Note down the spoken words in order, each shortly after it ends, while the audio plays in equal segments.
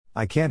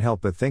I can't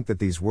help but think that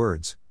these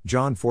words,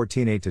 John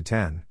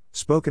 14:8-10,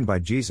 spoken by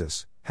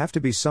Jesus, have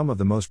to be some of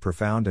the most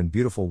profound and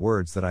beautiful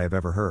words that I have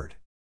ever heard.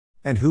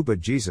 And who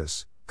but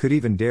Jesus could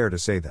even dare to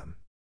say them?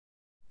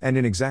 And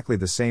in exactly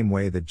the same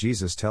way that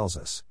Jesus tells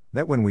us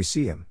that when we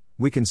see Him,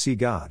 we can see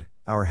God,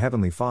 our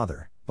Heavenly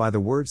Father, by the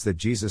words that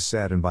Jesus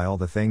said and by all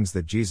the things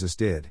that Jesus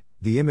did,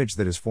 the image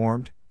that is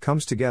formed,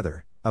 comes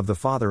together, of the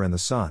Father and the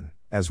Son,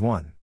 as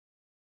one.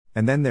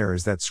 And then there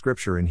is that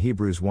scripture in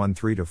Hebrews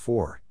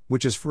 1:3-4,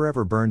 which is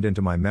forever burned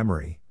into my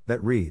memory,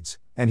 that reads,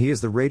 "And He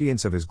is the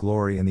radiance of His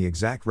glory and the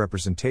exact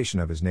representation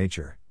of His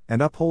nature,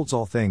 and upholds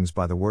all things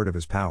by the word of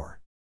His power.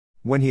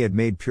 When He had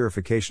made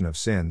purification of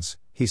sins,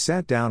 He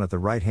sat down at the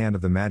right hand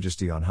of the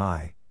Majesty on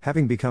high,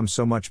 having become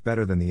so much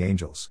better than the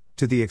angels,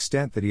 to the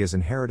extent that He has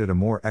inherited a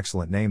more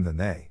excellent name than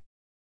they."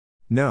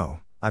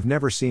 No, I've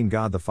never seen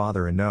God the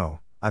Father, and no,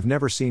 I've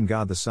never seen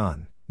God the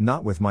Son,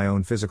 not with my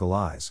own physical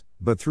eyes,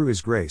 but through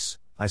His grace,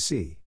 I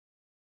see.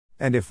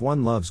 And if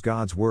one loves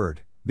God's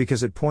Word,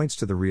 because it points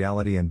to the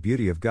reality and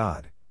beauty of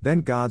God,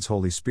 then God's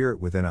Holy Spirit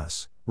within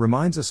us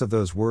reminds us of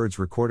those words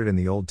recorded in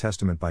the Old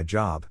Testament by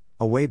Job,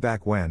 away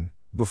back when,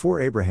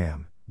 before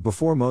Abraham,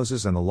 before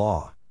Moses and the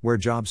law, where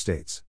Job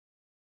states,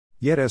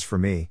 "Yet as for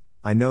me,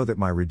 I know that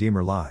my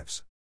Redeemer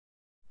lives.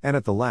 And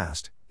at the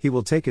last, He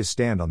will take His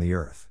stand on the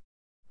earth.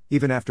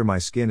 Even after my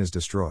skin is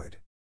destroyed.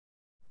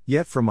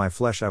 Yet from my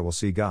flesh I will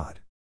see God.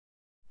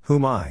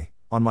 Whom I,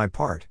 on my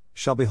part,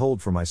 shall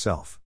behold for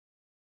myself.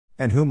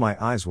 And whom my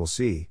eyes will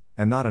see,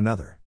 and not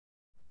another.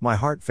 My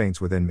heart faints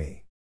within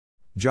me."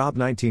 Job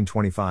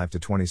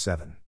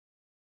 19:25-27.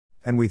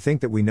 And we think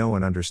that we know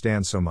and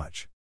understand so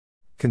much.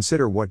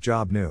 Consider what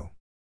Job knew.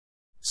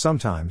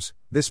 Sometimes,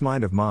 this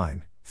mind of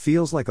mine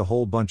feels like a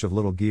whole bunch of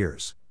little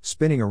gears,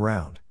 spinning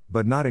around,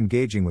 but not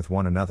engaging with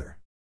one another.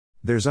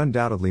 There's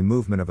undoubtedly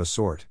movement of a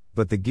sort,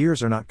 but the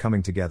gears are not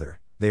coming together,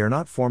 they are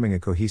not forming a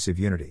cohesive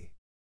unity.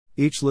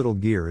 Each little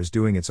gear is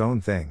doing its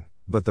own thing,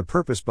 but the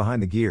purpose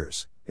behind the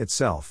gears,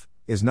 itself,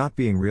 is not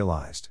being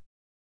realized.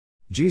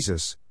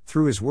 Jesus,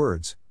 through His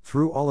words,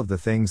 through all of the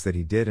things that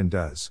He did and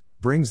does,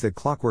 brings that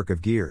clockwork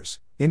of gears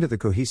into the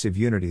cohesive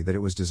unity that it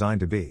was designed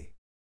to be.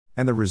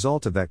 And the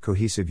result of that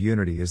cohesive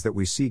unity is that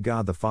we see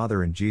God the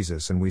Father in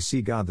Jesus and we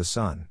see God the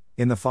Son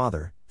in the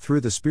Father,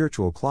 through the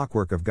spiritual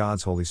clockwork of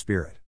God's Holy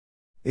Spirit.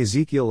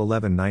 Ezekiel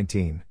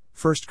 11:19,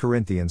 1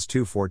 Corinthians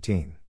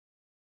 2:14.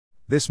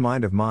 This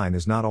mind of mine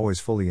is not always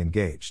fully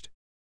engaged.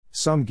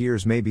 Some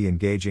gears may be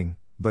engaging,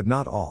 but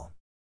not all.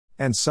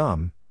 And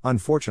some,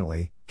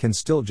 unfortunately, can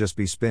still just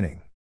be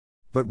spinning.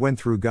 But when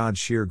through God's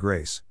sheer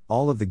grace,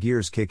 all of the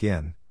gears kick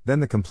in, then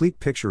the complete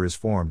picture is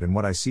formed and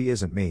what I see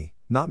isn't me,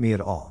 not me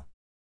at all.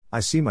 I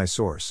see my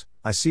source,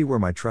 I see where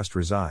my trust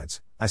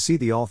resides, I see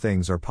the all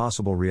things are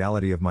possible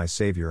reality of my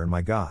Savior and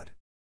my God.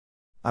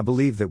 I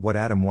believe that what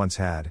Adam once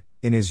had,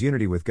 in his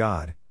unity with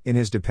God, in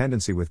his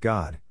dependency with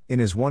God, in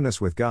his oneness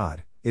with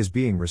God, is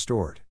being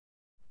restored.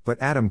 But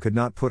Adam could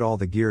not put all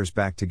the gears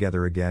back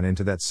together again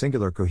into that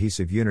singular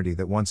cohesive unity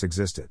that once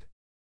existed.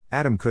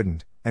 Adam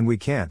couldn't, and we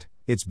can't,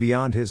 it's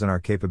beyond his and our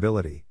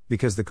capability,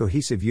 because the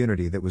cohesive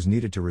unity that was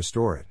needed to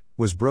restore it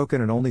was broken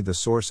and only the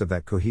source of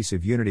that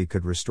cohesive unity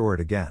could restore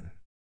it again.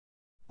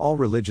 All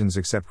religions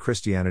except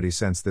Christianity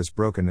sense this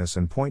brokenness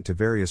and point to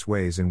various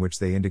ways in which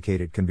they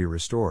indicate it can be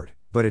restored,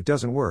 but it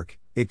doesn't work,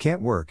 it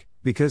can't work,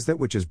 because that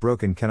which is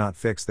broken cannot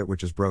fix that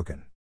which is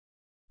broken.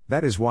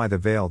 That is why the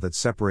veil that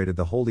separated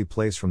the holy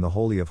place from the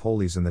Holy of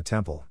Holies in the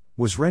temple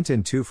was rent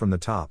in two from the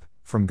top,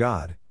 from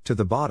God, to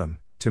the bottom,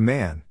 to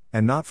man,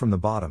 and not from the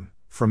bottom,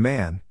 from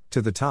man,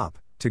 to the top,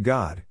 to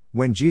God,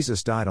 when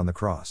Jesus died on the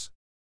cross.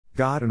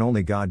 God and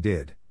only God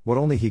did what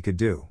only He could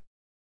do.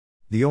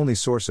 The only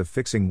source of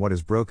fixing what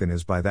is broken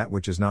is by that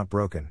which is not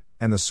broken,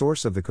 and the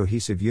source of the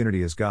cohesive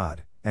unity is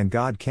God, and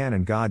God can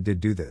and God did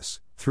do this,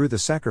 through the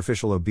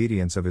sacrificial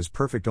obedience of His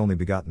perfect only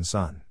begotten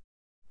Son.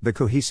 The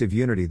cohesive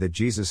unity that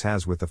Jesus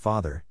has with the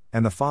Father,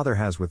 and the Father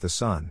has with the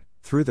Son,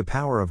 through the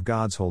power of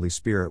God's Holy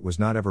Spirit was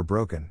not ever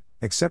broken,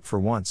 except for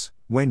once,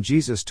 when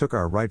Jesus took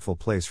our rightful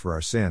place for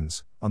our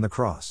sins, on the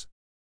cross.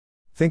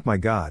 Think, my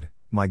God,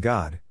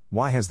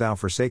 why hast thou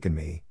forsaken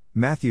me?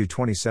 Matthew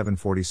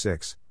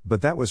 27:46,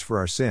 but that was for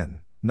our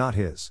sin, not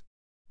His.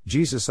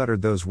 Jesus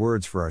uttered those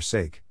words for our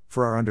sake,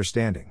 for our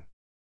understanding.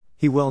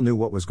 He well knew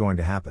what was going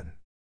to happen.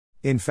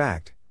 In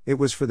fact, it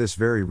was for this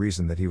very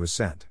reason that He was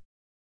sent.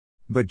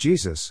 But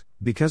Jesus,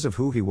 because of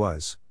who He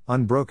was,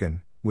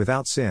 unbroken,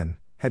 without sin,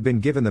 had been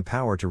given the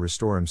power to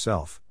restore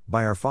Himself,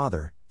 by our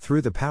Father,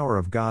 through the power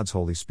of God's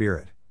Holy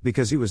Spirit,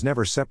 because He was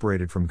never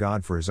separated from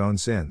God for His own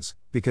sins,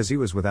 because He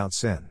was without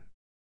sin.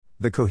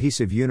 The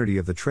cohesive unity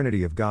of the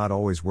Trinity of God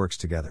always works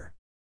together.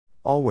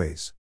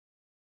 Always.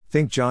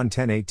 Think John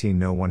 10:18.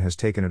 No one has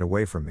taken it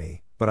away from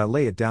me, but I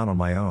lay it down on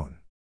my own.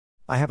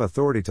 I have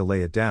authority to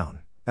lay it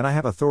down, and I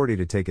have authority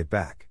to take it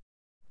back.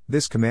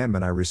 This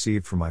commandment I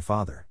received from my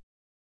Father.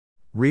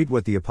 Read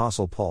what the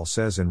Apostle Paul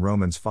says in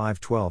Romans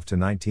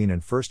 5:12-19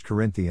 and 1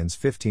 Corinthians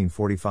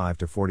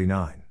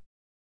 15:45-49.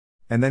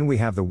 And then we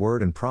have the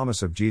word and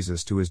promise of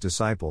Jesus to His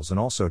disciples and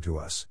also to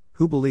us,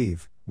 who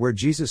believe, where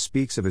Jesus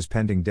speaks of his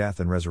pending death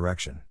and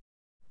resurrection.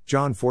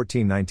 John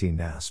 14:19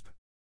 NASB.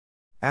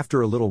 After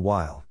a little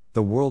while,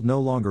 the world no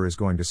longer is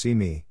going to see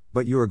me,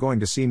 but you are going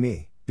to see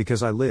me,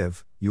 because I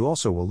live, you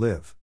also will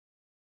live.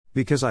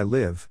 Because I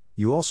live,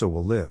 you also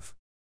will live.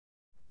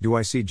 Do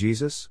I see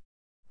Jesus?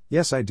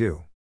 Yes, I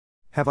do.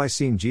 Have I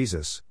seen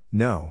Jesus?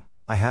 No,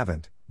 I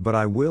haven't, but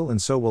I will,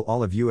 and so will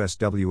all of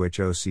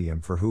USWHO see him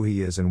for who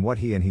he is and what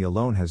he and he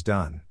alone has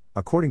done,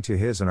 according to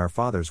his and our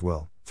Father's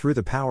will, through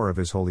the power of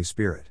his Holy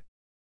Spirit.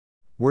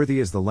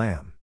 Worthy is the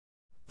Lamb.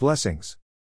 Blessings.